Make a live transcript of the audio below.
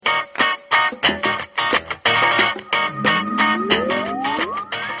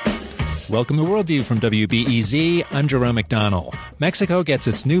Welcome to Worldview from WBEZ. I'm Jerome McDonnell. Mexico gets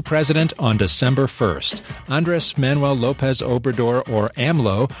its new president on December 1st. Andres Manuel Lopez Obrador, or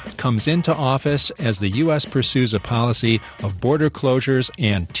AMLO, comes into office as the U.S. pursues a policy of border closures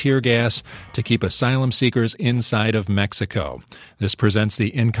and tear gas to keep asylum seekers inside of Mexico. This presents the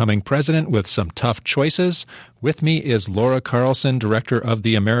incoming president with some tough choices. With me is Laura Carlson, director of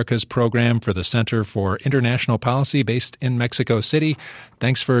the Americas Program for the Center for International Policy based in Mexico City.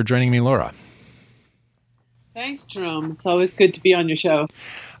 Thanks for joining me, Laura. Thanks, Jerome. It's always good to be on your show.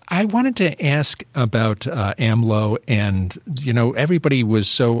 I wanted to ask about AMLO, and, everybody was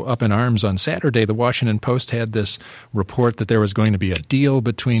so up in arms on Saturday. The Washington Post had this report that there was going to be a deal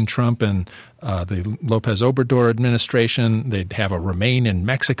between Trump and the Lopez Obrador administration. They'd have a Remain in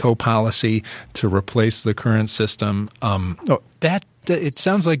Mexico policy to replace the current system. It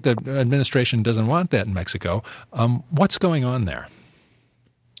sounds like the administration doesn't want that in Mexico. What's going on there?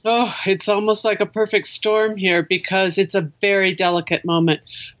 Oh, it's almost like a perfect storm here because it's a very delicate moment.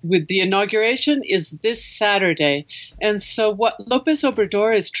 With the inauguration is this Saturday. And so what Lopez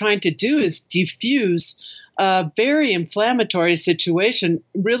Obrador is trying to do is defuse a very inflammatory situation,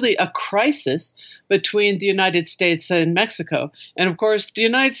 really a crisis between the United States and Mexico. And of course, the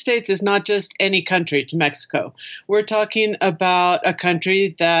United States is not just any country to Mexico. We're talking about a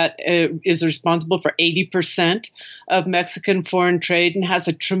country that is responsible for 80% of Mexican foreign trade and has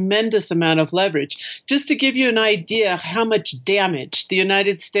a tremendous amount of leverage. Just to give you an idea how much damage the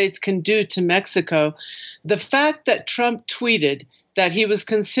United States can do to Mexico, the fact that Trump tweeted that he was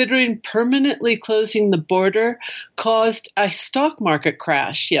considering permanently closing the border caused a stock market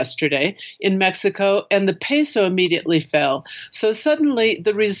crash yesterday in Mexico, and the peso immediately fell. So suddenly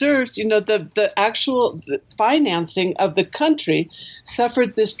the reserves, the actual financing of the country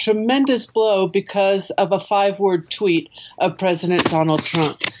suffered this tremendous blow because of a 5-word tweet of President Donald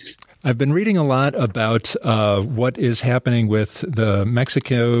Trump. I've been reading a lot about what is happening with the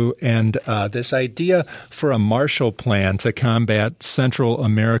Mexico and this idea for a Marshall Plan to combat Central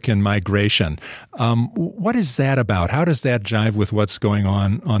American migration. What is that about? How does that jive with what's going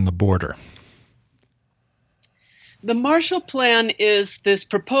on the border? The Marshall Plan is this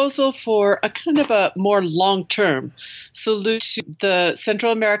proposal for a kind of a more long-term solution to the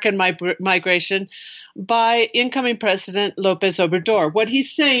Central American migration by incoming President Lopez Obrador. What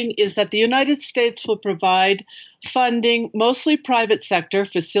he's saying is that the United States will provide funding, mostly private sector,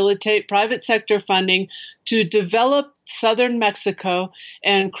 facilitate private sector funding to develop southern Mexico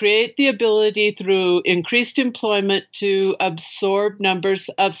and create the ability through increased employment to absorb numbers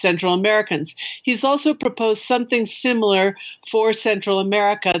of Central Americans. He's also proposed something similar for Central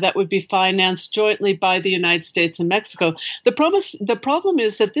America that would be financed jointly by the United States and Mexico. The problem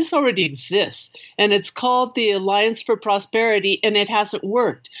is that this already exists, and it's called the Alliance for Prosperity, and it hasn't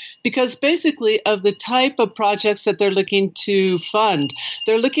worked because basically of the type of projects that they're looking to fund.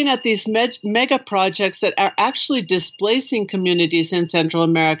 They're looking at these mega projects that are actually displacing communities in Central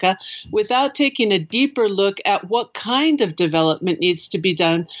America without taking a deeper look at what kind of development needs to be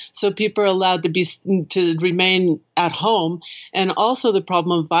done so people are allowed to remain at home, and also the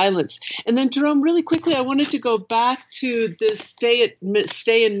problem of violence. And then, Jerome, really quickly, I wanted to go back to this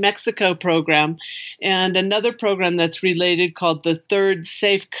Stay in Mexico program and another program that's related called the Third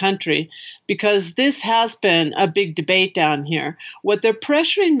Safe Country, because this has been a big debate down here. What they're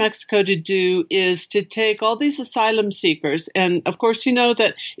pressuring Mexico to do is to take all these asylum seekers, and of course, you know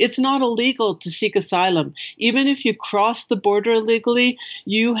that it's not illegal to seek asylum. Even if you cross the border illegally,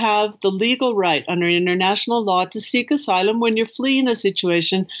 you have the legal right under international law to seek asylum when you're fleeing a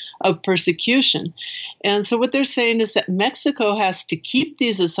situation of persecution. And so what they're saying is that Mexico has to keep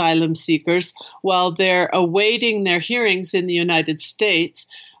these asylum seekers while they're awaiting their hearings in the United States,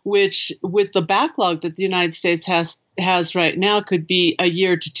 which with the backlog that the United States has right now could be a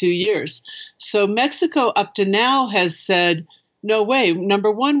year to 2 years. So Mexico up to now has said, no way. Number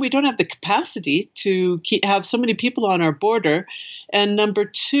one, we don't have the capacity to have so many people on our border. And number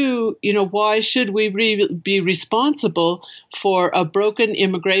two, why should we be responsible for a broken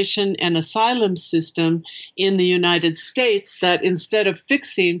immigration and asylum system in the United States that instead of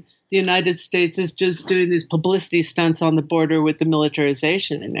fixing, the United States is just doing these publicity stunts on the border with the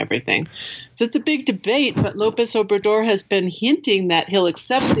militarization and everything. So it's a big debate, but Lopez Obrador has been hinting that he'll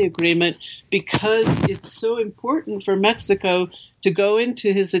accept the agreement because it's so important for Mexico to go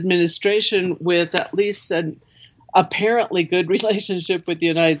into his administration with at least an apparently good relationship with the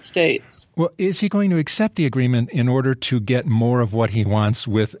United States. Well, is he going to accept the agreement in order to get more of what he wants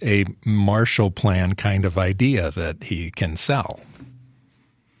with a Marshall Plan kind of idea that he can sell?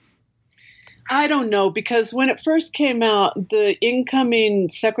 I don't know, because when it first came out, the incoming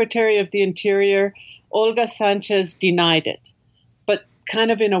Secretary of the Interior, Olga Sanchez, denied it, but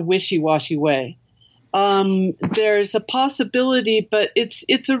kind of in a wishy-washy way. There's a possibility, but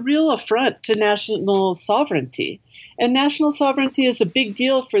it's a real affront to national sovereignty. And national sovereignty is a big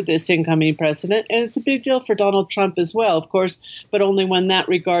deal for this incoming president, and it's a big deal for Donald Trump as well, of course, but only when that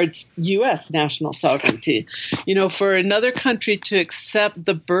regards U.S. national sovereignty. For another country to accept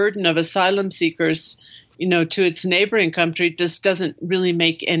the burden of asylum seekers, to its neighboring country just doesn't really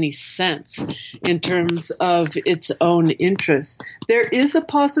make any sense in terms of its own interests. There is a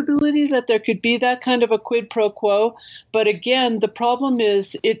possibility that there could be that kind of a quid pro quo, but again, the problem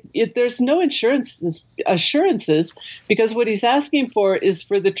is there's no assurances, because what he's asking for is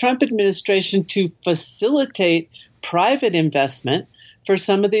for the Trump administration to facilitate private investment for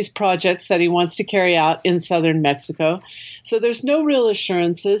some of these projects that he wants to carry out in southern Mexico. So there's no real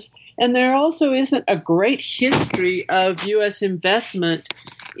assurances. And there also isn't a great history of U.S. investment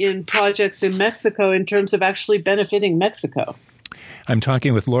in projects in Mexico in terms of actually benefiting Mexico. I'm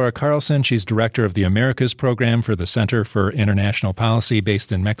talking with Laura Carlson. She's director of the Americas program for the Center for International Policy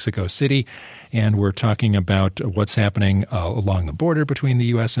based in Mexico City. And we're talking about what's happening along the border between the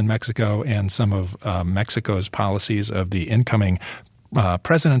U.S. and Mexico and some of Mexico's policies of the incoming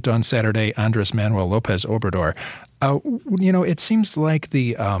president on Saturday, Andres Manuel Lopez Obrador. It seems like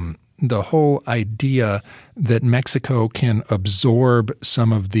the whole idea that Mexico can absorb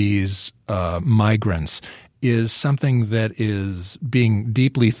some of these migrants is something that is being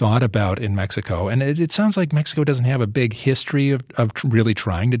deeply thought about in Mexico. And it sounds like Mexico doesn't have a big history of really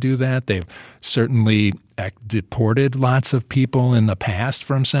trying to do that. They've certainly deported lots of people in the past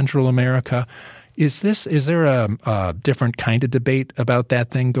from Central America. Is there a different kind of debate about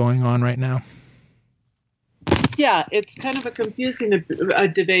that thing going on right now? Yeah, it's kind of a confusing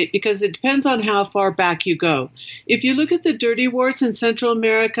debate because it depends on how far back you go. If you look at the dirty wars in Central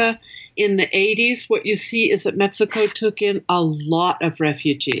America in the 80s, what you see is that Mexico took in a lot of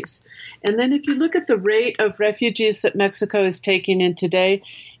refugees. And then if you look at the rate of refugees that Mexico is taking in today,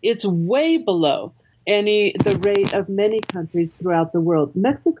 it's way below the rate of many countries throughout the world.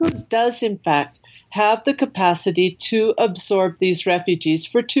 Mexico does, in fact, have the capacity to absorb these refugees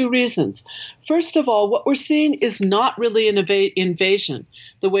for two reasons. First of all, what we're seeing is not really an invasion,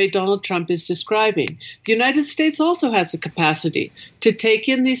 the way Donald Trump is describing. The United States also has the capacity to take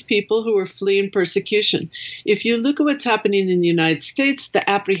in these people who are fleeing persecution. If you look at what's happening in the United States, the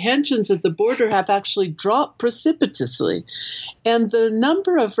apprehensions at the border have actually dropped precipitously. And the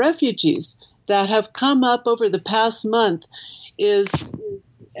number of refugees that have come up over the past month is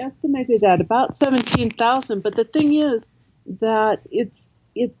estimated at about 17,000. But the thing is that it's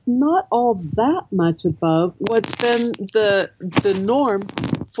not all that much above what's been the norm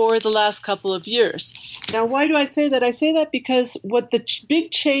for the last couple of years. Now, why do I say that? I say that because what the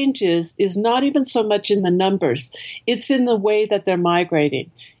big change is not even so much in the numbers. It's in the way that they're migrating.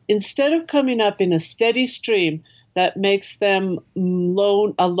 Instead of coming up in a steady stream that makes them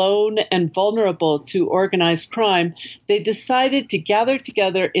alone and vulnerable to organized crime, they decided to gather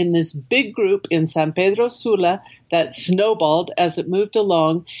together in this big group in San Pedro Sula that snowballed as it moved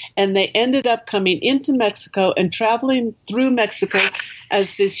along, and they ended up coming into Mexico and traveling through Mexico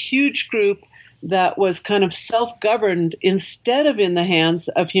as this huge group that was kind of self-governed instead of in the hands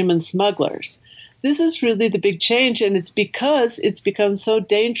of human smugglers. This is really the big change, and it's because it's become so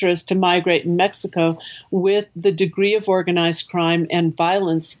dangerous to migrate in Mexico with the degree of organized crime and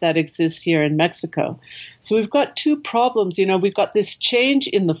violence that exists here in Mexico. So we've got two problems. We've got this change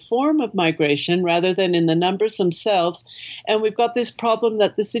in the form of migration rather than in the numbers themselves, and we've got this problem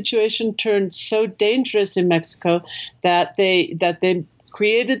that the situation turned so dangerous in Mexico that they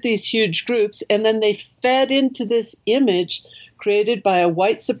created these huge groups, and then they fed into this image created by a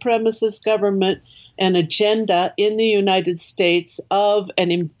white supremacist government and agenda in the United States of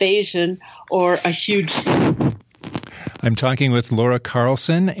an invasion or a huge... I'm talking with Laura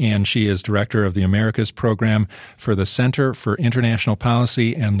Carlson, and she is director of the Americas program for the Center for International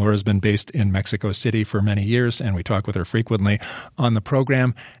Policy, and Laura's been based in Mexico City for many years, and we talk with her frequently on the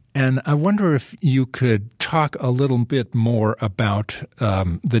program. And I wonder if you could talk a little bit more about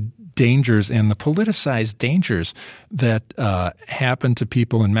the dangers and the politicized dangers that happen to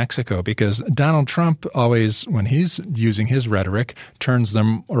people in Mexico, because Donald Trump always, when he's using his rhetoric, turns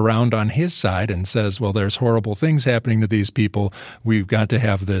them around on his side and says, well, there's horrible things happening to these people. We've got to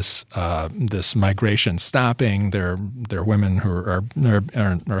have this migration stopping. There are women who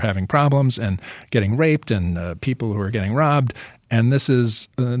are having problems and getting raped, and people who are getting robbed. And this is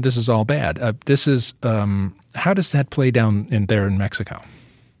all bad. How does that play down there in Mexico?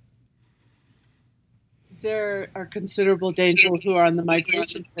 there are considerable dangers who are on the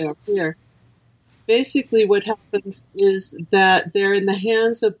migration trail here. Basically, what happens is that they're in the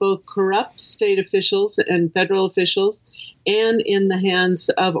hands of both corrupt state officials and federal officials and in the hands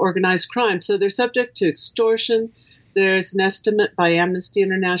of organized crime. So they're subject to extortion. There's an estimate by Amnesty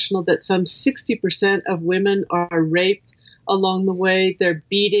International that some 60% of women are raped along the way. There are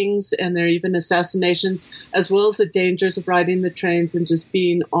beatings and there are even assassinations, as well as the dangers of riding the trains and just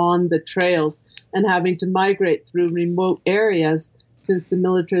being on the trails and having to migrate through remote areas since the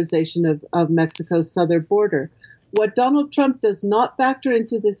militarization of Mexico's southern border. What Donald Trump does not factor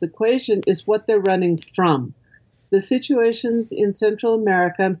into this equation is what they're running from. The situations in Central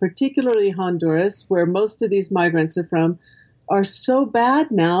America, and particularly Honduras, where most of these migrants are from, are so bad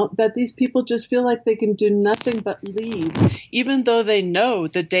now that these people just feel like they can do nothing but leave, even though they know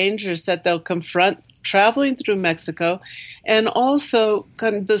the dangers that they'll confront traveling through Mexico, and also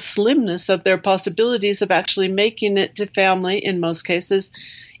kind of the slimness of their possibilities of actually making it to family, in most cases,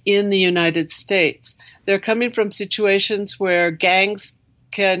 in the United States. They're coming from situations where gangs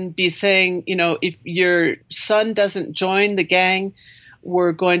can be saying, you know, if your son doesn't join the gang,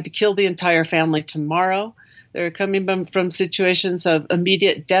 we're going to kill the entire family tomorrow. They're coming from situations of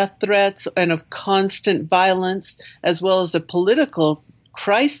immediate death threats and of constant violence, as well as a political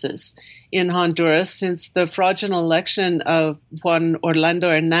crisis in Honduras since the fraudulent election of Juan Orlando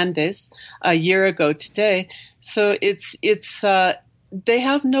Hernandez a year ago today. So they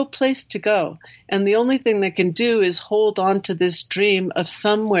have no place to go. And the only thing they can do is hold on to this dream of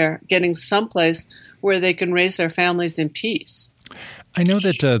getting someplace where they can raise their families in peace. I know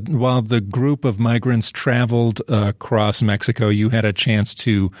that while the group of migrants traveled across Mexico, you had a chance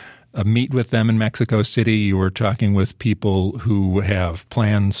to meet with them in Mexico City. You were talking with people who have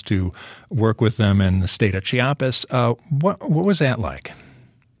plans to work with them in the state of Chiapas. What was that like?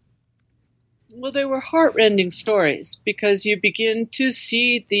 Well, they were heartrending stories because you begin to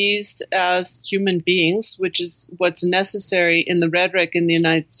see these as human beings, which is what's necessary in the rhetoric in the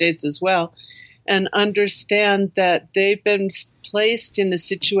United States as well, and understand that they've been placed in a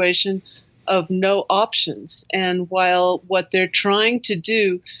situation of no options. And while what they're trying to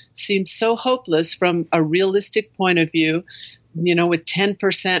do seems so hopeless from a realistic point of view, you know, with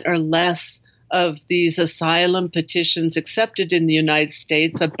 10% or less of these asylum petitions accepted in the United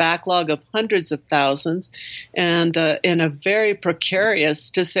States, a backlog of hundreds of thousands, and in a very precarious,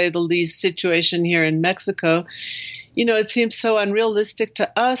 to say the least, situation here in Mexico, you know, it seems so unrealistic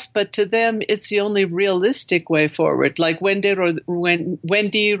to us, but to them, it's the only realistic way forward. Like Wendy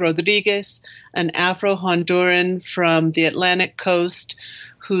Rodriguez, an Afro-Honduran from the Atlantic coast,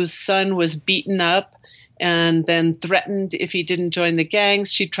 whose son was beaten up and then threatened if he didn't join the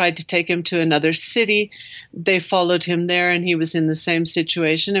gangs. She tried to take him to another city. They followed him there, and he was in the same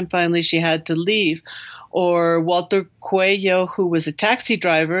situation, and finally she had to leave. Or Walter Cuello, who was a taxi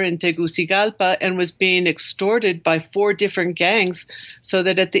driver in Tegucigalpa and was being extorted by 4 different gangs so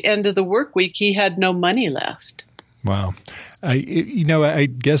that at the end of the work week, he had no money left. Wow. I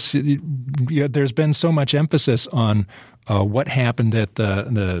guess there's been so much emphasis on what happened at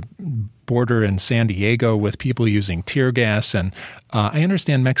the border in San Diego with people using tear gas. And I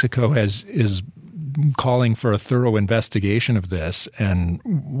understand Mexico is calling for a thorough investigation of this. And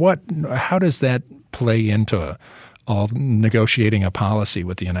how does that play into all negotiating a policy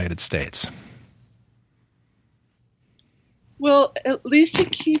with the United States? Well, at least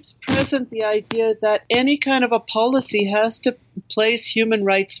it keeps present the idea that any kind of a policy has to place human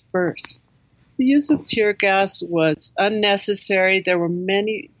rights first. The use of tear gas was unnecessary. There were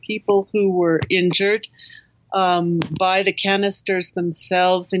many people who were injured by the canisters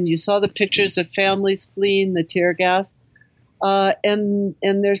themselves, and you saw the pictures of families fleeing the tear gas. And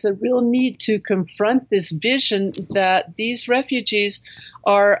there's a real need to confront this vision that these refugees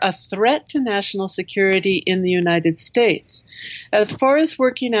are a threat to national security in the United States. As far as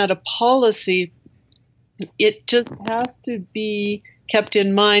working out a policy, it just has to be kept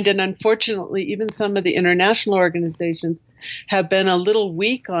in mind, and unfortunately, even some of the international organizations have been a little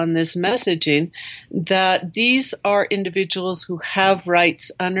weak on this messaging, that these are individuals who have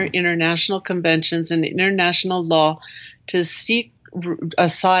rights under international conventions and international law to seek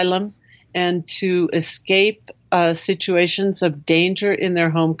asylum and to escape situations of danger in their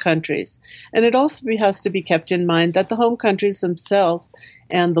home countries. And it also has to be kept in mind that the home countries themselves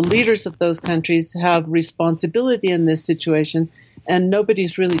and the leaders of those countries have responsibility in this situation, and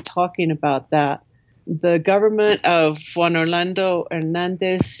nobody's really talking about that. The government of Juan Orlando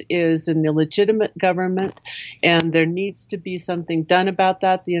Hernandez is an illegitimate government, and there needs to be something done about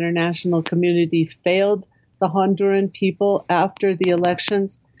that. The international community failed the Honduran people after the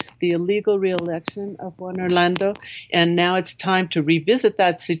elections, the illegal re-election of Juan Orlando, and now it's time to revisit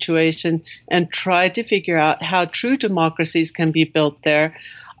that situation and try to figure out how true democracies can be built there,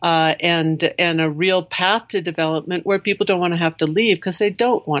 and a real path to development where people don't want to have to leave because they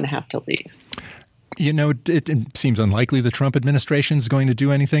don't want to have to leave. You know, it seems unlikely the Trump administration is going to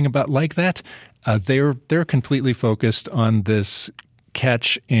do anything like that. They're completely focused on this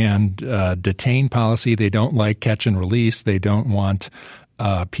catch and detain policy. They don't like catch and release. They don't want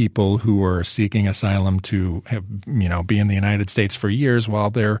people who are seeking asylum to have, be in the United States for years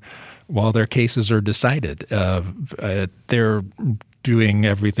while their cases are decided. They're doing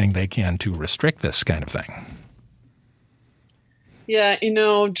everything they can to restrict this kind of thing. Yeah,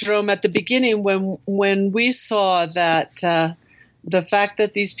 Jerome, at the beginning when we saw that the fact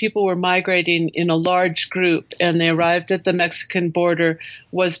that these people were migrating in a large group and they arrived at the Mexican border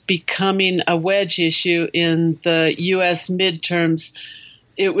was becoming a wedge issue in the U.S. midterms,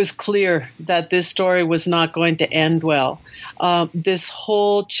 it was clear that this story was not going to end well. This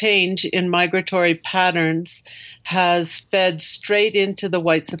whole change in migratory patterns has fed straight into the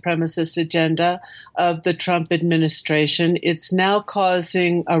white supremacist agenda of the Trump administration. It's now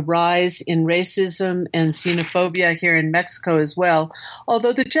causing a rise in racism and xenophobia here in Mexico as well,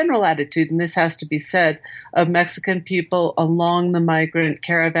 although the general attitude, and this has to be said, of Mexican people along the migrant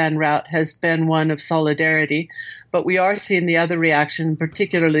caravan route has been one of solidarity. But we are seeing the other reaction,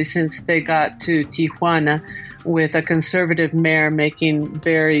 particularly since they got to Tijuana, with a conservative mayor making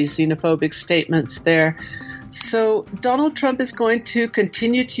very xenophobic statements there. So Donald Trump is going to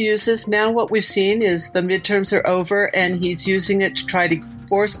continue to use this. Now what we've seen is the midterms are over, and he's using it to try to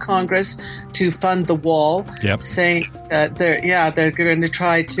force Congress to fund the wall, saying that they're going to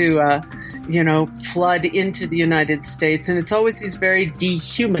try to flood into the United States. And it's always these very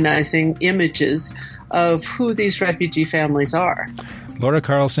dehumanizing images of who these refugee families are. Laura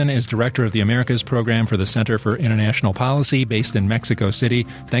Carlson is director of the Americas Program for the Center for International Policy based in Mexico City.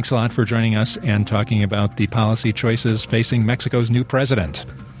 Thanks a lot for joining us and talking about the policy choices facing Mexico's new president.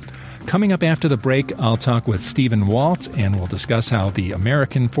 Coming up after the break, I'll talk with Stephen Walt, and we'll discuss how the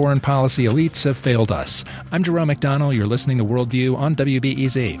American foreign policy elites have failed us. I'm Jerome McDonnell. You're listening to Worldview on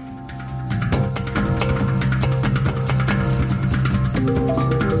WBEZ.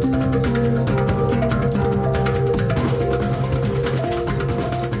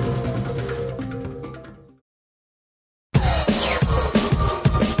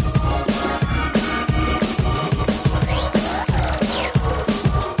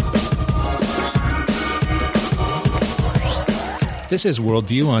 This is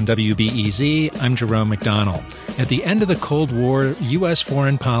Worldview on WBEZ. I'm Jerome McDonnell. At the end of the Cold War, U.S.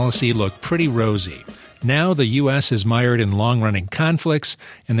 foreign policy looked pretty rosy. Now the U.S. is mired in long-running conflicts,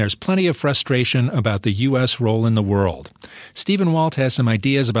 and there's plenty of frustration about the U.S. role in the world. Stephen Walt has some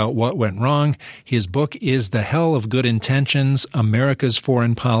ideas about what went wrong. His book is The Hell of Good Intentions, America's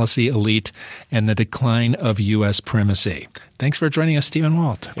Foreign Policy Elite, and the Decline of U.S. Primacy. Thanks for joining us, Stephen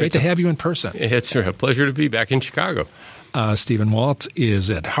Walt. Great to have you in person. It's a pleasure to be back in Chicago. Stephen Walt is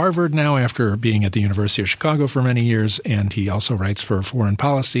at Harvard now after being at the University of Chicago for many years, and he also writes for Foreign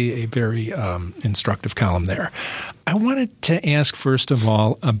Policy, a very instructive column there. I wanted to ask, first of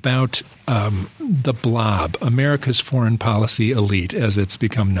all, about the blob, America's foreign policy elite, as it's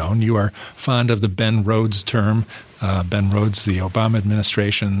become known. You are fond of the Ben Rhodes term. Ben Rhodes, the Obama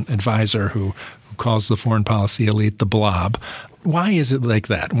administration advisor who calls the foreign policy elite the blob. Why is it like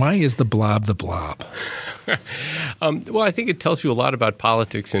that? Why is the blob the blob? Well, I think it tells you a lot about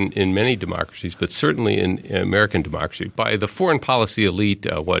politics in many democracies, but certainly in American democracy. By the foreign policy elite,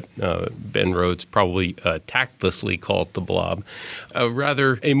 what Ben Rhodes probably tactlessly called the blob, a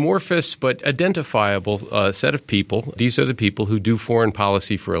rather amorphous but identifiable set of people. These are the people who do foreign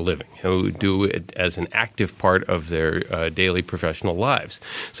policy for a living, who do it as an active part of their daily professional lives.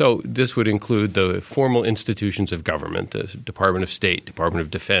 So this would include the formal institutions of government, the Department of State, Department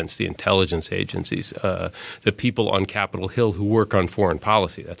of Defense, the intelligence agencies, the people on Capitol Hill who work on foreign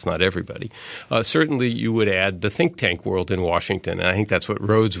policy. That's not everybody. Certainly you would add the think tank world in Washington, and I think that's what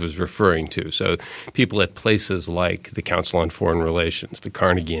Rhodes was referring to. So people at places like the Council on Foreign Relations, the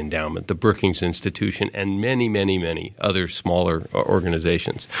Carnegie Endowment, the Brookings Institution, and many, many, many other smaller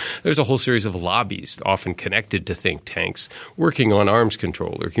organizations. There's a whole series of lobbies, often connected to think tanks, working on arms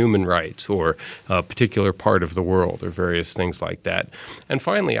control or human rights or a particular part of the world or various things like that. And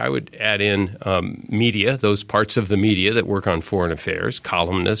finally, I would add in media, those parts of the media that work on foreign affairs,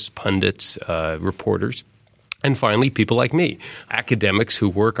 columnists, pundits, reporters. And finally, people like me, academics who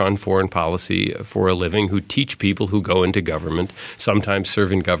work on foreign policy for a living, who teach people who go into government, sometimes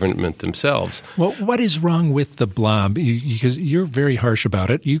serve in government themselves. Well, what is wrong with the blob? Because you're very harsh about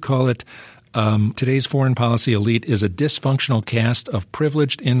it. You call it today's foreign policy elite is a dysfunctional cast of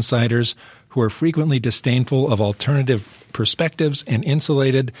privileged insiders who are frequently disdainful of alternative perspectives and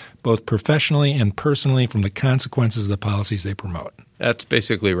insulated both professionally and personally from the consequences of the policies they promote. That's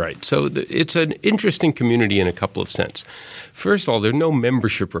basically right. So it's an interesting community in a couple of senses. First of all, there are no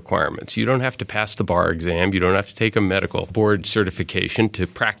membership requirements. You don't have to pass the bar exam. You don't have to take a medical board certification to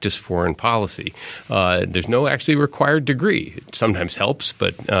practice foreign policy. There's no actually required degree. It sometimes helps,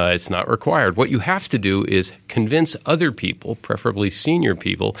 but it's not required. What you have to do is convince other people, preferably senior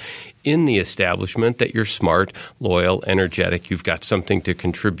people, in the establishment that you're smart, loyal, energetic, you've got something to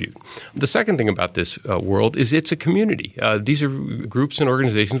contribute. The second thing about this world is it's a community. These are groups and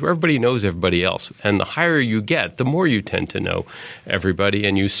organizations where everybody knows everybody else. And the higher you get, the more you tend to know everybody,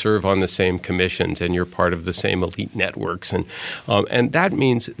 and you serve on the same commissions, and you're part of the same elite networks. And that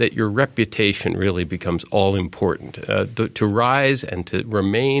means that your reputation really becomes all important. To rise and to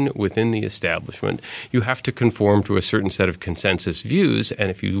remain within the establishment, you have to conform to a certain set of consensus views, and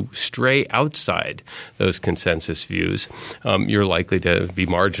if you stray outside those consensus views, you're likely to be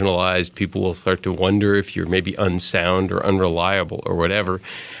marginalized. People will start to wonder if you're maybe unsound or unreliable or whatever.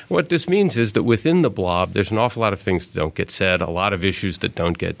 What this means is that within the blob, there's an awful lot of things that don't get said, a lot of issues that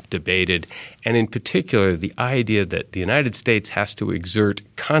don't get debated, and in particular, the idea that the United States has to exert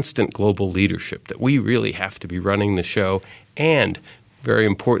constant global leadership, that we really have to be running the show and very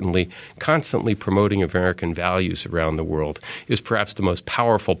importantly, constantly promoting American values around the world is perhaps the most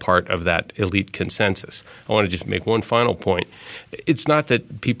powerful part of that elite consensus. I want to just make one final point. It's not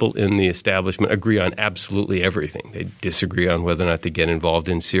that people in the establishment agree on absolutely everything. They disagree on whether or not to get involved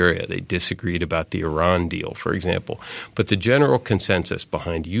in Syria. They disagreed about the Iran deal, for example. But the general consensus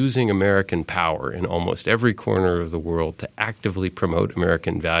behind using American power in almost every corner of the world to actively promote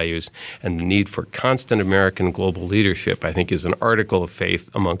American values and the need for constant American global leadership, I think, is an article of faith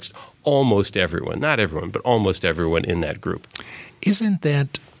amongst almost everyone, not everyone, but almost everyone in that group. Isn't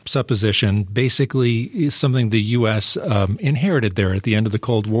that supposition basically something the U.S. Inherited there at the end of the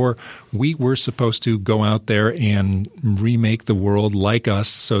Cold War? We were supposed to go out there and remake the world like us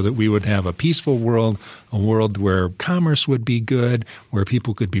so that we would have a peaceful world, a world where commerce would be good, where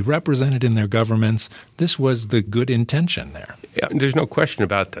people could be represented in their governments. This was the good intention there. Yeah, there's no question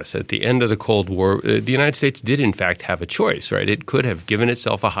about this. At the end of the Cold War, the United States did, in fact, have a choice, right? It could have given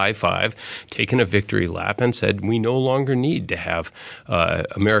itself a high five, taken a victory lap, and said, we no longer need to have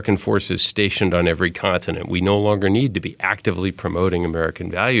American forces stationed on every continent. We no longer need to be actively promoting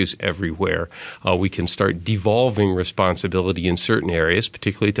American values everywhere. We can start devolving responsibility in certain areas,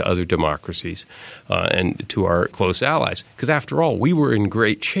 particularly to other democracies and to our close allies. Because after all, we were in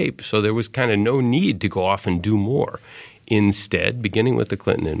great shape, so there was kind of no need to go off and do more. Instead, beginning with the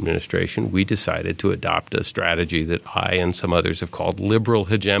Clinton administration, we decided to adopt a strategy that I and some others have called liberal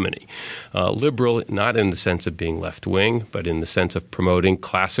hegemony. Liberal, not in the sense of being left-wing, but in the sense of promoting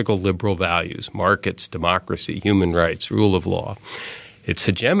classical liberal values, markets, democracy, human rights, rule of law. It's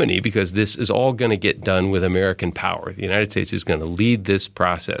hegemony because this is all going to get done with American power. The United States is going to lead this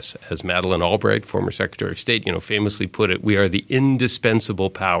process. As Madeleine Albright, former Secretary of State, famously put it, we are the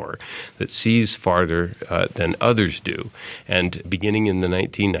indispensable power that sees farther than others do. And beginning in the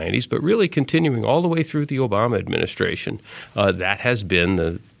 1990s, but really continuing all the way through the Obama administration, that has been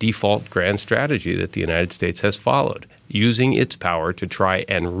the default grand strategy that the United States has followed, using its power to try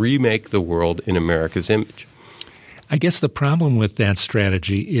and remake the world in America's image. I guess the problem with that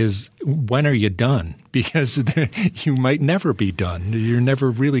strategy is, when are you done? Because you might never be done. You're never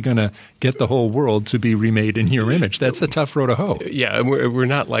really going to get the whole world to be remade in your image. That's a tough road to hoe. Yeah, and we're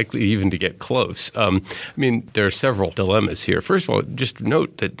not likely even to get close. There are several dilemmas here. First of all, just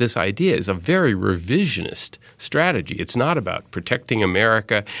note that this idea is a very revisionist strategy. It's not about protecting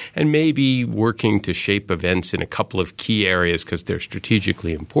America and maybe working to shape events in a couple of key areas because they're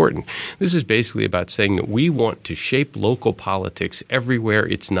strategically important. This is basically about saying that we want to shape local politics everywhere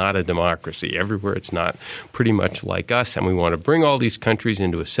it's not a democracy, everywhere it's not pretty much like us, and we want to bring all these countries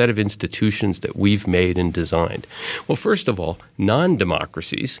into a set of institutions that we've made and designed. Well, first of all,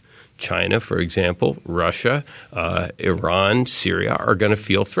 non-democracies China, for example, Russia, Iran, Syria are going to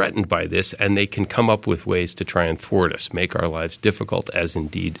feel threatened by this, and they can come up with ways to try and thwart us, make our lives difficult, as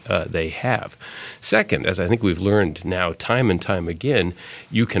indeed they have. Second, as I think we've learned now time and time again,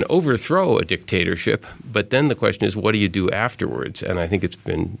 you can overthrow a dictatorship, but then the question is, what do you do afterwards? And I think it's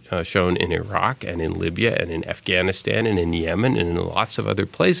been shown in Iraq and in Libya and in Afghanistan and in Yemen and in lots of other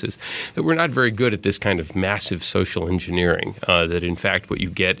places that we're not very good at this kind of massive social engineering, that in fact what you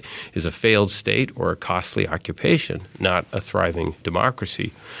get is a failed state or a costly occupation, not a thriving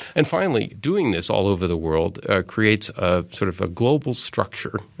democracy. And finally, doing this all over the world creates a sort of a global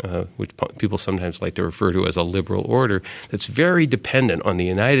structure, which people sometimes like to refer to as a liberal order, that's very dependent on the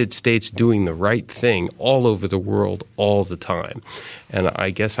United States doing the right thing all over the world all the time. And I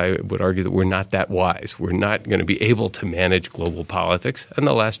guess I would argue that we're not that wise. We're not going to be able to manage global politics. And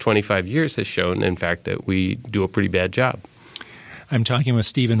the last 25 years has shown, in fact, that we do a pretty bad job. I'm talking with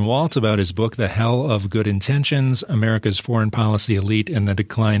Stephen Walt about his book, The Hell of Good Intentions, America's Foreign Policy Elite and the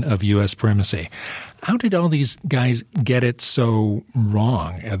Decline of U.S. Primacy. How did all these guys get it so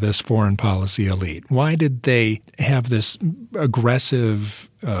wrong, this foreign policy elite? Why did they have this aggressive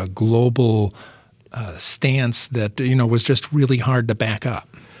global stance that, was just really hard to back up?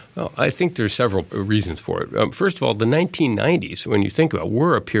 Well, I think there's several reasons for it. First of all, the 1990s, when you think about it,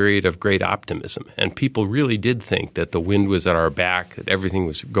 were a period of great optimism, and people really did think that the wind was at our back, that everything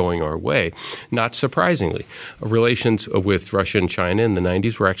was going our way. Not surprisingly, relations with Russia and China in the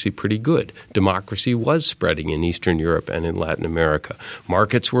 90s were actually pretty good. Democracy was spreading in Eastern Europe and in Latin America.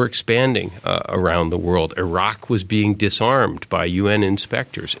 Markets were expanding around the world. Iraq was being disarmed by UN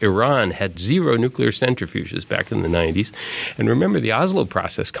inspectors. Iran had 0 nuclear centrifuges back in the 90s. And remember, the Oslo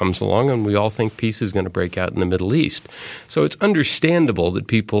process comes along, and we all think peace is going to break out in the Middle East. So it's understandable that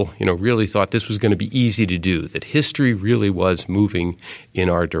people, really thought this was going to be easy to do, that history really was moving in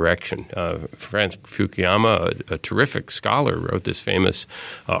our direction. Franz Fukuyama, a terrific scholar, wrote this famous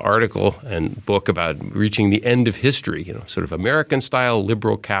article and book about reaching the end of history. Sort of American-style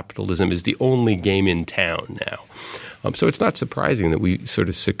liberal capitalism is the only game in town now. So it's not surprising that we sort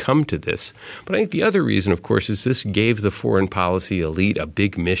of succumb to this. But I think the other reason, of course, is this gave the foreign policy elite a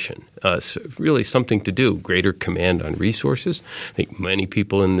big mission, really something to do, greater command on resources. I think many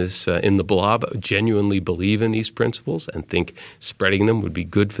people in the blob genuinely believe in these principles and think spreading them would be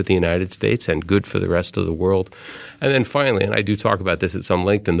good for the United States and good for the rest of the world. And then finally, and I do talk about this at some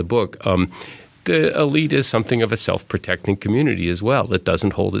length in the book, the elite is something of a self-protecting community as well that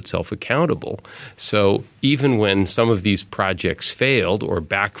doesn't hold itself accountable. So even when some of these projects failed or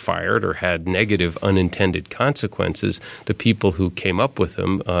backfired or had negative unintended consequences, the people who came up with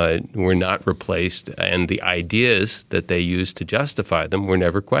them were not replaced, and the ideas that they used to justify them were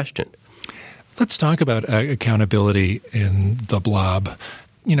never questioned. Let's talk about accountability in the blob.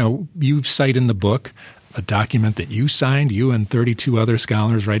 You cite in the book a document that you signed, you and 32 other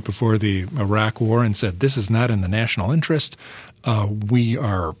scholars right before the Iraq War, and said, this is not in the national interest. We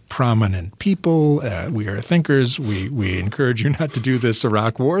are prominent people. We are thinkers. We encourage you not to do this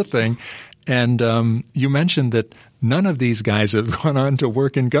Iraq War thing. And you mentioned that none of these guys have gone on to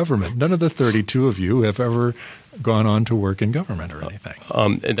work in government. None of the 32 of you have ever gone on to work in government or anything.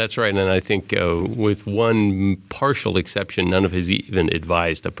 And that's right. And I think with one partial exception, none of us even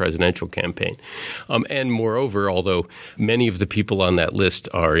advised a presidential campaign. And moreover, although many of the people on that list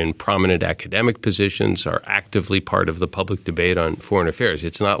are in prominent academic positions, are actively part of the public debate on foreign affairs,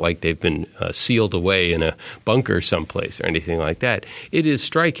 it's not like they've been sealed away in a bunker someplace or anything like that. It is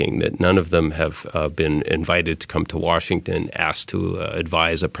striking that none of them have been invited to come to Washington, asked to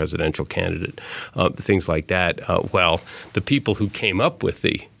advise a presidential candidate, things like that. The people who came up with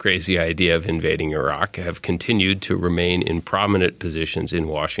the crazy idea of invading Iraq have continued to remain in prominent positions in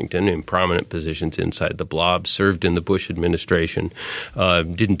Washington, in prominent positions inside the blob, served in the Bush administration,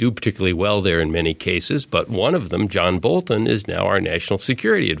 didn't do particularly well there in many cases, but one of them, John Bolton, is now our national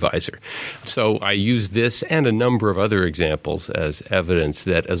security advisor. So I use this and a number of other examples as evidence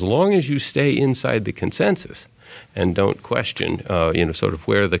that as long as you stay inside the consensus and don't question, sort of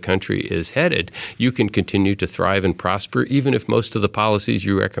where the country is headed, you can continue to thrive and prosper, even if most of the policies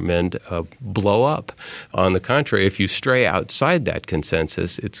you recommend blow up. On the contrary, if you stray outside that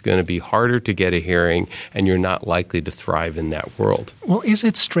consensus, it's going to be harder to get a hearing, and you're not likely to thrive in that world. Well, is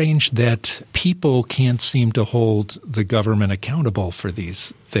it strange that people can't seem to hold the government accountable for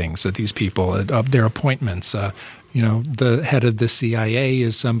these things, that these people, their appointments? The head of the CIA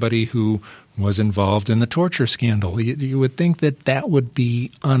is somebody who was involved in the torture scandal. You would think that would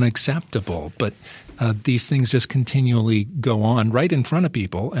be unacceptable, but these things just continually go on right in front of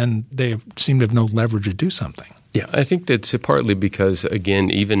people, and they seem to have no leverage to do something. Yeah, I think that's partly because, again,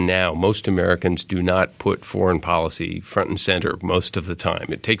 even now, most Americans do not put foreign policy front and center most of the time.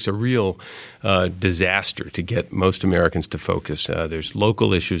 It takes a real disaster to get most Americans to focus. There's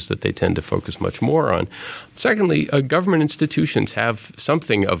local issues that they tend to focus much more on. Secondly, government institutions have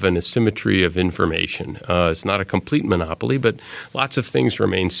something of an asymmetry of information. It's not a complete monopoly, but lots of things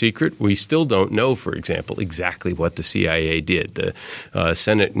remain secret. We still don't know, for example, exactly what the CIA did. The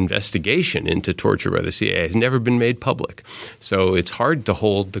Senate investigation into torture by the CIA has never been made public. So it's hard to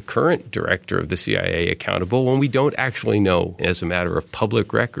hold the current director of the CIA accountable when we don't actually know, as a matter of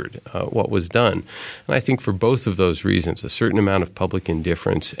public record, what was done. And I think for both of those reasons, a certain amount of public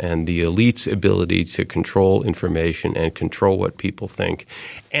indifference and the elite's ability to control information and control what people think,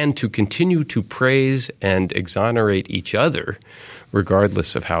 and to continue to praise and exonerate each other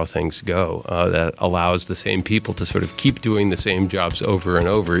regardless of how things go, that allows the same people to sort of keep doing the same jobs over and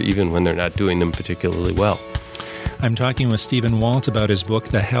over, even when they're not doing them particularly well. I'm talking with Stephen Walt about his book,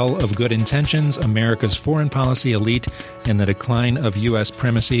 The Hell of Good Intentions, America's Foreign Policy Elite and the Decline of U.S.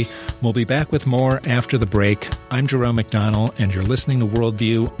 Primacy. We'll be back with more after the break. I'm Jerome McDonnell, and you're listening to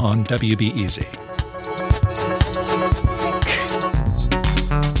Worldview on WBEZ.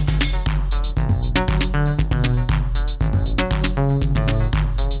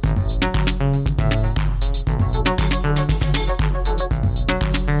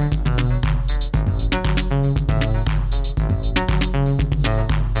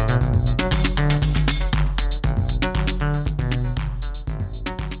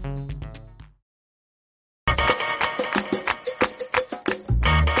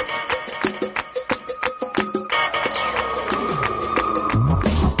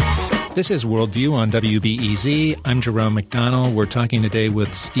 This is Worldview on WBEZ. I'm Jerome McDonnell. We're talking today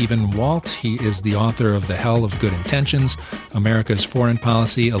with Stephen Walt. He is the author of The Hell of Good Intentions, America's Foreign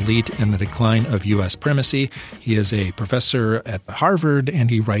Policy Elite and the Decline of U.S. Primacy. He is a professor at Harvard, and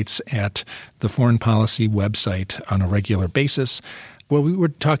he writes at the Foreign Policy website on a regular basis. Well, we were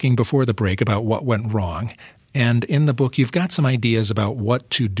talking before the break about what went wrong. And in the book, you've got some ideas about what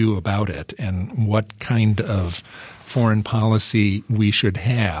to do about it and what kind of foreign policy we should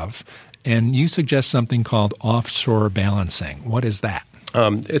have. And you suggest something called offshore balancing. What is that?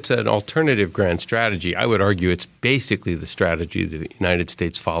 It's an alternative grand strategy. I would argue it's basically the strategy that the United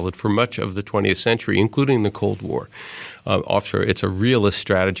States followed for much of the 20th century, including the Cold War. Offshore, it's a realist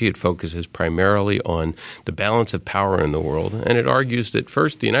strategy. It focuses primarily on the balance of power in the world, and it argues that,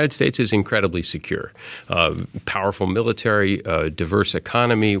 first, the United States is incredibly secure. Powerful military, diverse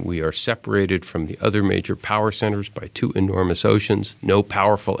economy. We are separated from the other major power centers by two enormous oceans, no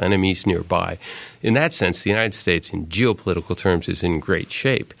powerful enemies nearby. In that sense, the United States, in geopolitical terms, is in great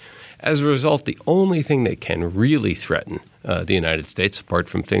shape. As a result, the only thing that can really threaten the United States, apart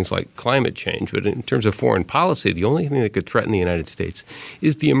from things like climate change, but in terms of foreign policy, the only thing that could threaten the United States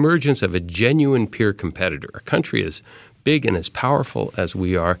is the emergence of a genuine peer competitor, a country as big and as powerful as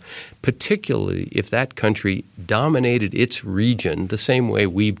we are, particularly if that country dominated its region the same way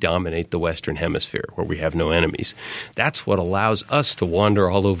we dominate the Western Hemisphere, where we have no enemies. That's what allows us to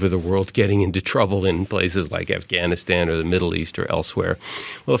wander all over the world, getting into trouble in places like Afghanistan or the Middle East or elsewhere.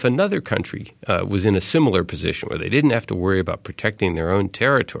 Well, if another country was in a similar position where they didn't have to worry about protecting their own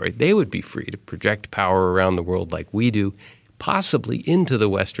territory, they would be free to project power around the world like we do, possibly into the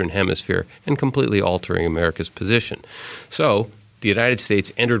Western Hemisphere and completely altering America's position. So the United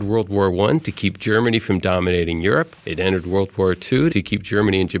States entered World War I to keep Germany from dominating Europe. It entered World War II to keep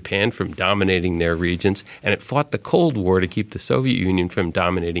Germany and Japan from dominating their regions. And it fought the Cold War to keep the Soviet Union from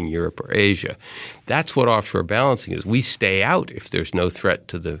dominating Europe or Asia. That's what offshore balancing is. We stay out if there's no threat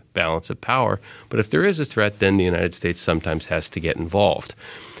to the balance of power. But if there is a threat, then the United States sometimes has to get involved.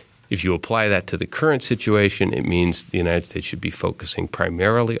 If you apply that to the current situation, it means the United States should be focusing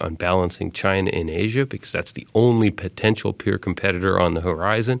primarily on balancing China in Asia, because that's the only potential peer competitor on the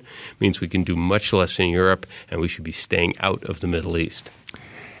horizon. It means we can do much less in Europe, and we should be staying out of the Middle East.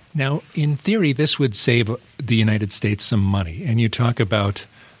 Now, in theory, this would save the United States some money. And you talk about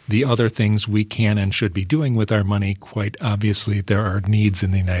the other things we can and should be doing with our money. Quite obviously, there are needs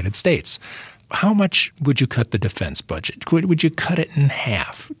in the United States. How much would you cut the defense budget? Would you cut it in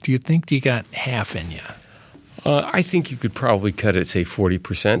half? Do you think you got half in you? I think you could probably cut it, say,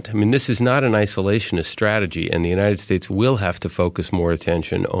 40%. I mean, this is not an isolationist strategy, and the United States will have to focus more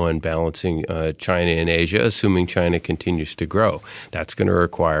attention on balancing China and Asia, assuming China continues to grow. That's going to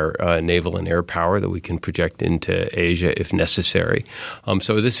require naval and air power that we can project into Asia if necessary.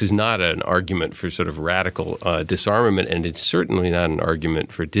 So this is not an argument for sort of radical disarmament, and it's certainly not an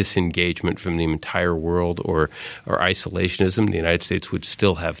argument for disengagement from the entire world or isolationism. The United States would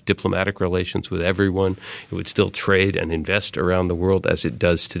still have diplomatic relations with everyone. It would still trade and invest around the world as it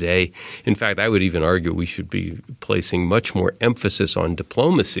does today. In fact, I would even argue we should be placing much more emphasis on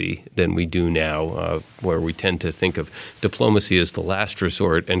diplomacy than we do now, where we tend to think of diplomacy as the last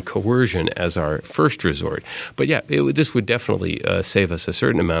resort and coercion as our first resort. But yeah, this would definitely save us a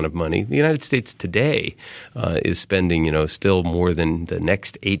certain amount of money. The United States today is spending, still more than the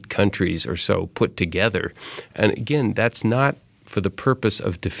next 8 countries or so put together. And again, that's not for the purpose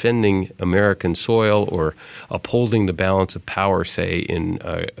of defending American soil or upholding the balance of power, say, in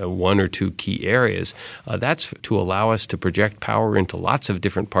one or two key areas. That's to allow us to project power into lots of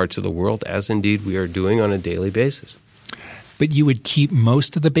different parts of the world, as indeed we are doing on a daily basis. But you would keep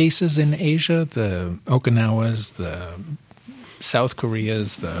most of the bases in Asia, the Okinawas, the South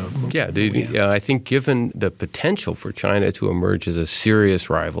Korea's, I think given the potential for China to emerge as a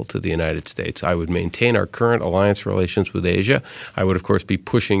serious rival to the United States, I would maintain our current alliance relations with Asia. I would, of course, be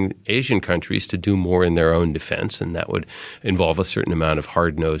pushing Asian countries to do more in their own defense, and that would involve a certain amount of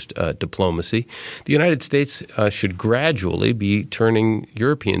hard-nosed diplomacy. The United States should gradually be turning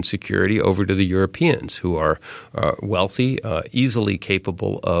European security over to the Europeans, who are wealthy, easily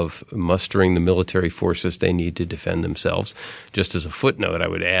capable of mustering the military forces they need to defend themselves. Just as a footnote, I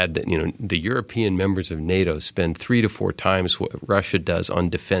would add that the European members of NATO spend 3 to 4 times what Russia does on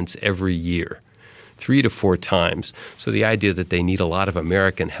defense every year. 3 to 4 times. So the idea that they need a lot of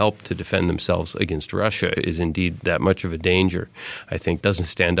American help to defend themselves against Russia is indeed that much of a danger, I think, doesn't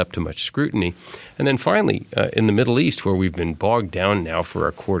stand up to much scrutiny. And then finally, in the Middle East, where we've been bogged down now for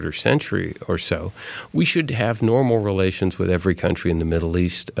a quarter century or so, we should have normal relations with every country in the Middle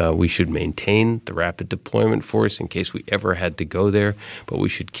East. We should maintain the rapid deployment force in case we ever had to go there, but we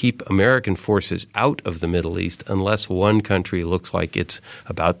should keep American forces out of the Middle East unless one country looks like it's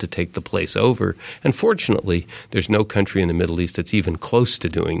about to take the place over. And fortunately, there's no country in the Middle East that's even close to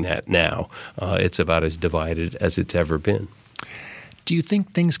doing that now. It's about as divided as it's ever been. Do you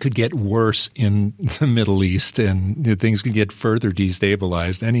think things could get worse in the Middle East and things could get further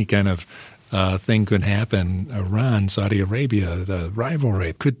destabilized? Any kind of thing could happen. Iran, Saudi Arabia, the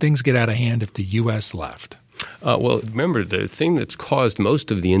rivalry. Could things get out of hand if the U.S. left? Well, remember, the thing that's caused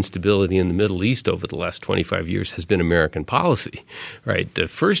most of the instability in the Middle East over the last 25 years has been American policy, right? The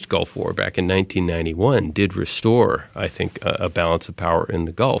first Gulf War back in 1991 did restore, I think, a balance of power in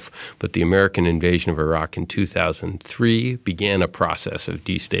the Gulf. But the American invasion of Iraq in 2003 began a process of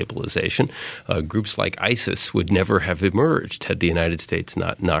destabilization. Groups like ISIS would never have emerged had the United States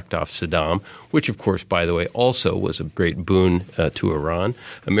not knocked off Saddam, which, of course, by the way, also was a great boon to Iran.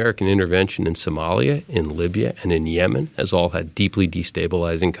 American intervention in Somalia, in Libya, and in Yemen has all had deeply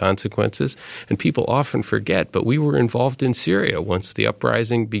destabilizing consequences. And people often forget, but we were involved in Syria once the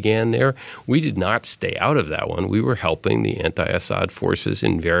uprising began there. We did not stay out of that one. We were helping the anti-Assad forces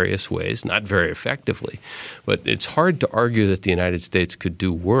in various ways, not very effectively. But it's hard to argue that the United States could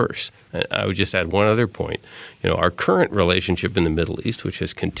do worse. And I would just add one other point. Our current relationship in the Middle East, which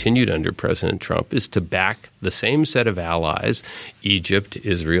has continued under President Trump, is to back the same set of allies, Egypt,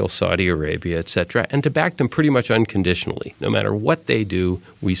 Israel, Saudi Arabia, etc., and to back them pretty much unconditionally. No matter what they do,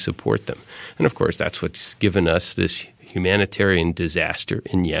 we support them. And, of course, that's what's given us this humanitarian disaster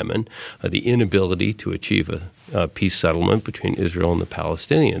in Yemen, the inability to achieve a peace settlement between Israel and the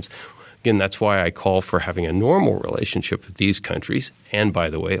Palestinians. Again, that's why I call for having a normal relationship with these countries, and, by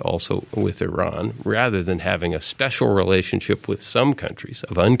the way, also with Iran, rather than having a special relationship with some countries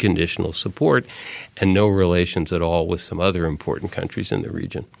of unconditional support and no relations at all with some other important countries in the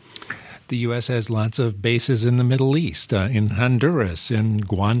region. The U.S. has lots of bases in the Middle East, in Honduras, in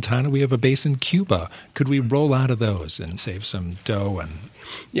Guantanamo. We have a base in Cuba. Could we roll out of those and save some dough? And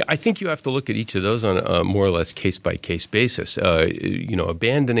yeah, I think you have to look at each of those on a more or less case-by-case basis.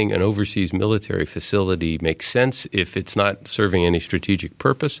 Abandoning an overseas military facility makes sense if it's not serving any strategic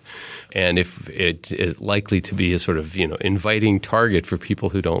purpose and if it is likely to be a sort of, inviting target for people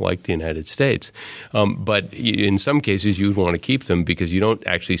who don't like the United States. But in some cases, you would want to keep them because you don't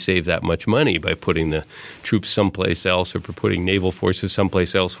actually save that much money by putting the troops someplace else or for putting naval forces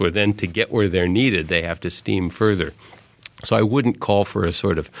someplace else where then to get where they're needed, they have to steam further. So I wouldn't call for a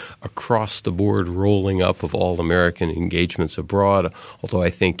sort of across-the-board rolling up of all American engagements abroad, although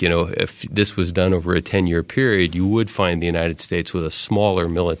I think, if this was done over a 10-year period, you would find the United States with a smaller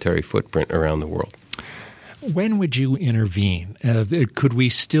military footprint around the world. When would you intervene? Could we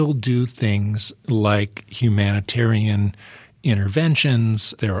still do things like humanitarian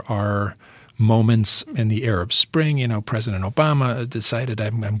interventions? There are moments in the Arab Spring, President Obama decided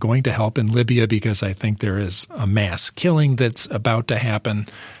I'm going to help in Libya because I think there is a mass killing that's about to happen.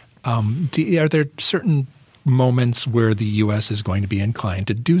 Are there certain moments where the U.S. is going to be inclined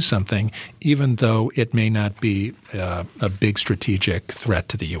to do something, even though it may not be a big strategic threat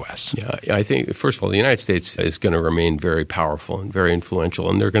to the U.S. Yeah, I think, first of all, the United States is going to remain very powerful and very influential,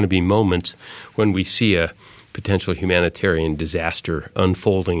 and there are going to be moments when we see a potential humanitarian disaster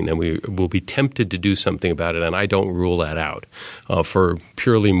unfolding, then we will be tempted to do something about it, and I don't rule that out for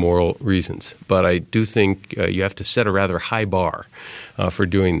purely moral reasons. But I do think you have to set a rather high bar for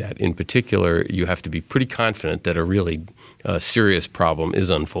doing that. In particular, you have to be pretty confident that a really serious problem is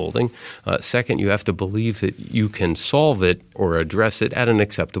unfolding. Second, you have to believe that you can solve it or address it at an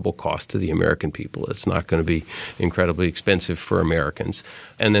acceptable cost to the American people. It's not going to be incredibly expensive for Americans.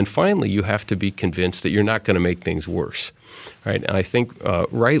 And then finally, you have to be convinced that you're not going to make things worse. Right? And I think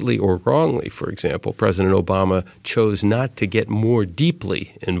rightly or wrongly, for example, President Obama chose not to get more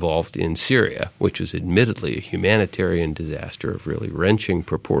deeply involved in Syria, which is admittedly a humanitarian disaster of really wrenching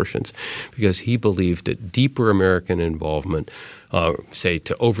proportions, because he believed that deeper American involvement, say,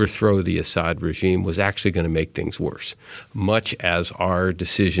 to overthrow the Assad regime was actually going to make things worse, much as our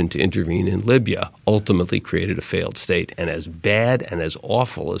decision to intervene in Libya ultimately created a failed state. And as bad and as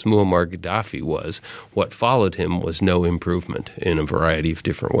awful as Muammar Gaddafi was, what followed him was no improvement in a variety of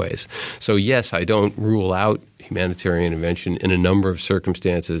different ways. So, yes, I don't rule out humanitarian intervention in a number of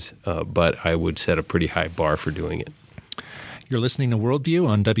circumstances, but I would set a pretty high bar for doing it. You're listening to Worldview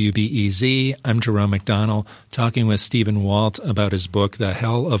on WBEZ. I'm Jerome McDonnell, talking with Stephen Walt about his book, The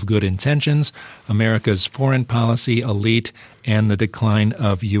Hell of Good Intentions, America's Foreign Policy Elite and the Decline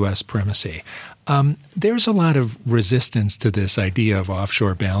of U.S. Primacy. There's a lot of resistance to this idea of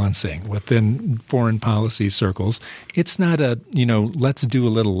offshore balancing within foreign policy circles. It's not let's do a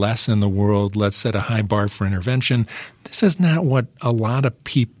little less in the world, let's set a high bar for intervention. This is not what a lot of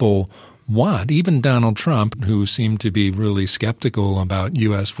people want. Even Donald Trump, who seemed to be really skeptical about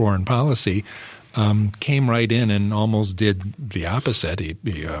U.S. foreign policy, came right in and almost did the opposite.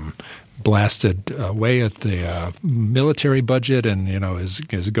 He blasted away at the military budget and,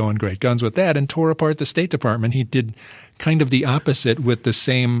 is going great guns with that and tore apart the State Department. He did kind of the opposite with the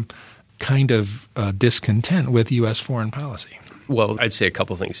same kind of discontent with U.S. foreign policy. Well, I'd say a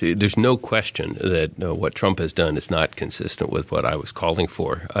couple things. There's no question that what Trump has done is not consistent with what I was calling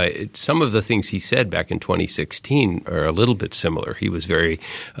for. Some of the things he said back in 2016 are a little bit similar. He was very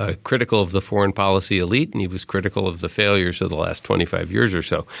critical of the foreign policy elite, and he was critical of the failures of the last 25 years or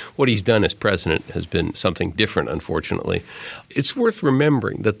so. What he's done as president has been something different, unfortunately. It's worth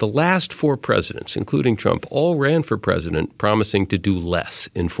remembering that the last four presidents, including Trump, all ran for president promising to do less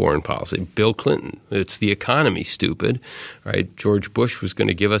in foreign policy. Bill Clinton, it's the economy, stupid, right? George Bush was going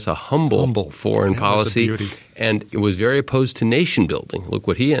to give us a humble foreign policy, and it was very opposed to nation building. Look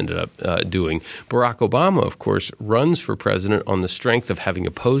what he ended up doing. Barack Obama, of course, runs for president on the strength of having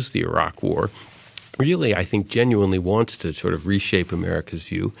opposed the Iraq War. Really, I think, genuinely wants to sort of reshape America's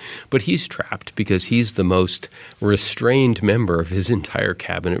view, but he's trapped because he's the most restrained member of his entire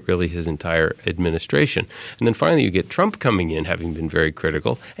cabinet, really his entire administration. And then finally you get Trump coming in, having been very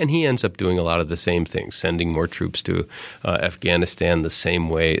critical, and he ends up doing a lot of the same things, sending more troops to Afghanistan the same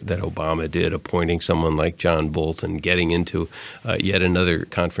way that Obama did, appointing someone like John Bolton, getting into yet another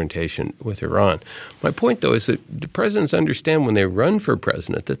confrontation with Iran. My point, though, is that the presidents understand when they run for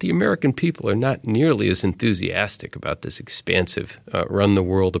president that the American people are not nearly as enthusiastic about this expansive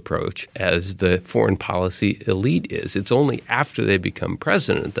run-the-world approach as the foreign policy elite is. It's only after they become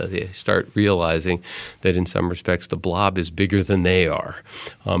president that they start realizing that in some respects the blob is bigger than they are.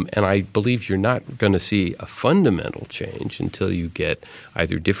 And I believe you're not going to see a fundamental change until you get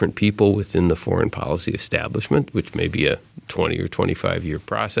either different people within the foreign policy establishment, which may be a 20 or 25-year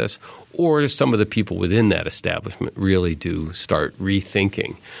process, or some of the people within that establishment really do start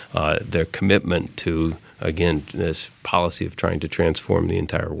rethinking their commitment to, again, this policy of trying to transform the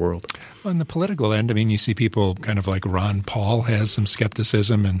entire world. On the political end, you see people kind of like Ron Paul has some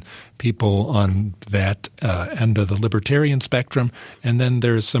skepticism and people on that end of the libertarian spectrum. And then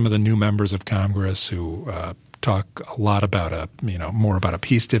there's some of the new members of Congress who talk a lot about more about a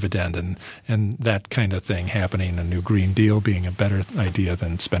peace dividend and that kind of thing happening, a new Green Deal being a better idea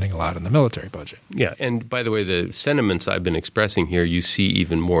than spending a lot on the military budget. Yeah, and by the way, the sentiments I've been expressing here, you see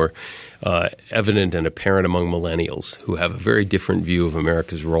even more evident and apparent among millennials who have a very different view of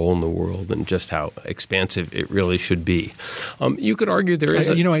America's role in the world and just how expansive it really should be. You could argue there is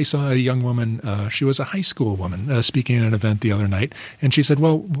I saw a young woman, she was a high school woman, speaking at an event the other night, and she said,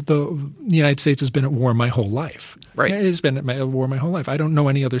 well, the United States has been at war my whole life. life. Right. It's been a war my whole life. I don't know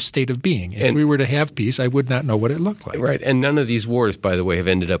any other state of being. If we were to have peace, I would not know what it looked like. Right. And none of these wars, by the way, have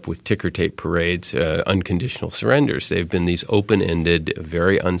ended up with ticker tape parades, unconditional surrenders. They've been these open-ended,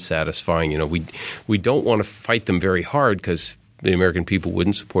 very unsatisfying. We don't want to fight them very hard because the American people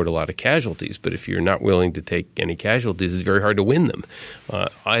wouldn't support a lot of casualties. But if you're not willing to take any casualties, it's very hard to win them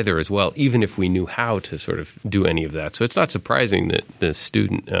either as well, even if we knew how to sort of do any of that. So it's not surprising that the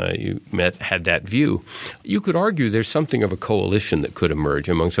student you met had that view. You could argue there's something of a coalition that could emerge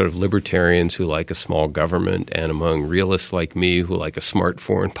among sort of libertarians who like a small government and among realists like me who like a smart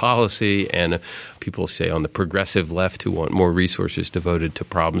foreign policy and people say on the progressive left who want more resources devoted to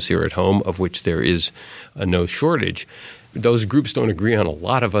problems here at home, of which there is no shortage. Those groups don't agree on a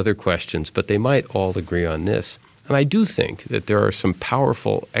lot of other questions, but they might all agree on this. And I do think that there are some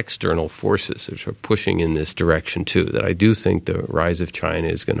powerful external forces that are pushing in this direction, too, that I do think the rise of China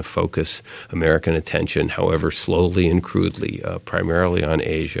is going to focus American attention, however slowly and crudely, primarily on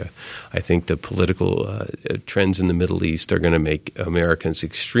Asia. I think the political trends in the Middle East are going to make Americans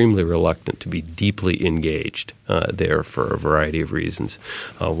extremely reluctant to be deeply engaged there for a variety of reasons,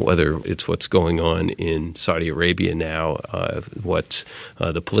 whether it's what's going on in Saudi Arabia now, what's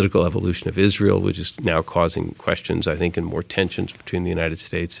the political evolution of Israel, which is now causing questions, I think, and more tensions between the United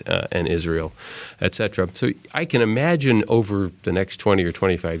States and Israel, et cetera. So I can imagine over the next 20 or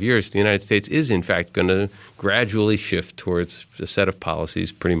 25 years, the United States is, in fact, going to gradually shift towards a set of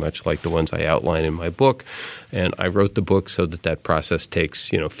policies pretty much like the ones I outline in my book. And I wrote the book so that process takes,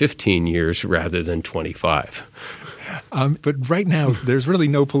 15 years rather than 25. But right now, there's really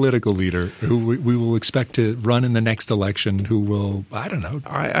no political leader who we will expect to run in the next election who will, I don't know.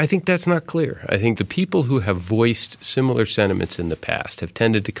 I think that's not clear. I think the people who have voiced similar sentiments in the past have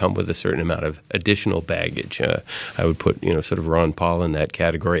tended to come with a certain amount of additional baggage. I would put, sort of Ron Paul in that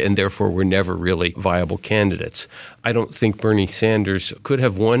category, and therefore were never really viable candidates. I don't think Bernie Sanders could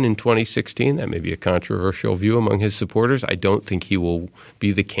have won in 2016. That may be a controversial view among his supporters. I don't think he will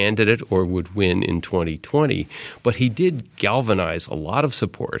be the candidate or would win in 2020. But he did galvanize a lot of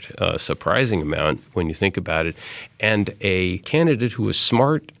support, a surprising amount when you think about it, and a candidate who was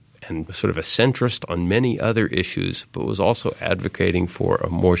smart and sort of a centrist on many other issues, but was also advocating for a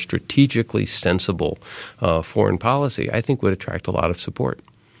more strategically sensible foreign policy, I think would attract a lot of support.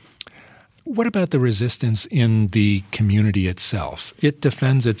 What about the resistance in the community itself? It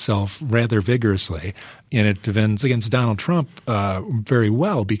defends itself rather vigorously, and it defends against Donald Trump very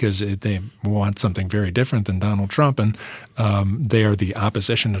well because they want something very different than Donald Trump, and they are the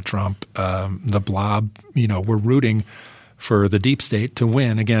opposition to Trump. The blob, we're rooting for the deep state to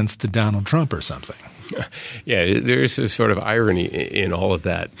win against Donald Trump or something. Yeah, there's a sort of irony in all of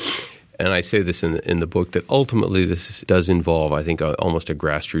that. And I say this in the book, that ultimately this does involve, I think, almost a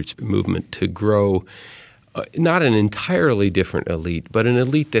grassroots movement to grow not an entirely different elite, but an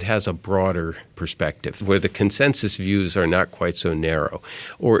elite that has a broader perspective, where the consensus views are not quite so narrow,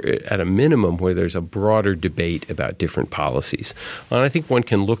 or at a minimum where there's a broader debate about different policies. And I think one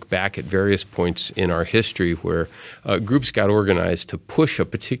can look back at various points in our history where groups got organized to push a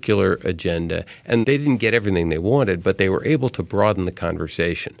particular agenda, and they didn't get everything they wanted, but they were able to broaden the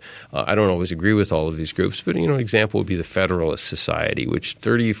conversation. I don't always agree with all of these groups, but an example would be the Federalist Society, which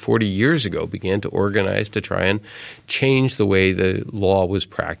 30, 40 years ago began to organize to try and change the way the law was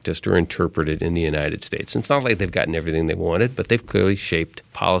practiced or interpreted in the United States. And it's not like they've gotten everything they wanted, but they've clearly shaped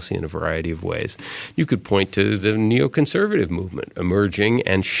policy in a variety of ways. You could point to the neoconservative movement emerging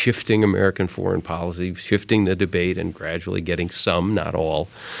and shifting American foreign policy, shifting the debate and gradually getting some, not all,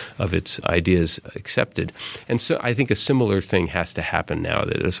 of its ideas accepted. And so I think a similar thing has to happen now,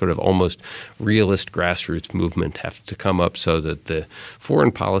 that a sort of almost realist grassroots movement has to come up so that the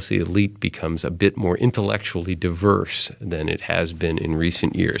foreign policy elite becomes a bit more intellectually diverse than it has been in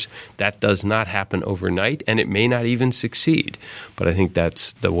recent years. That does not happen overnight, and it may not even succeed. But I think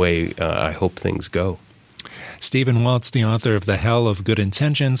that's the way I hope things go. Stephen Waltz, the author of The Hell of Good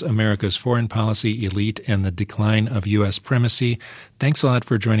Intentions, America's Foreign Policy Elite and the Decline of U.S. Primacy. Thanks a lot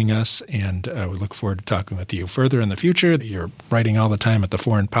for joining us, and we look forward to talking with you further in the future. You're writing all the time at the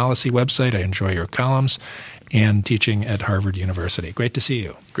Foreign Policy website. I enjoy your columns, and teaching at Harvard University. Great to see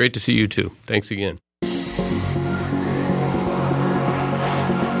you. Great to see you, too. Thanks again.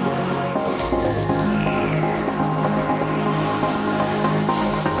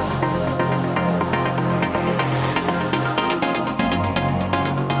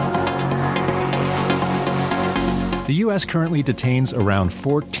 The U.S. currently detains around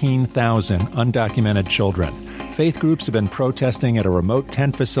 14,000 undocumented children. faith groups have been protesting at a remote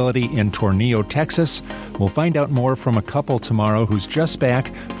tent facility in Tornillo, Texas. We'll find out more from a couple tomorrow who's just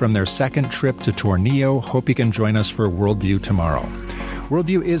back from their second trip to Tornillo. Hope you can join us for Worldview tomorrow.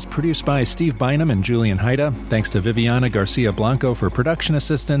 Worldview is produced by Steve Bynum and Julian Haida. Thanks to Viviana Garcia Blanco for production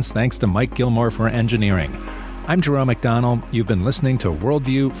assistance. Thanks to Mike Gilmore for engineering. I'm Jerome McDonnell. You've been listening to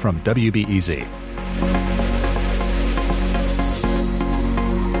Worldview from WBEZ.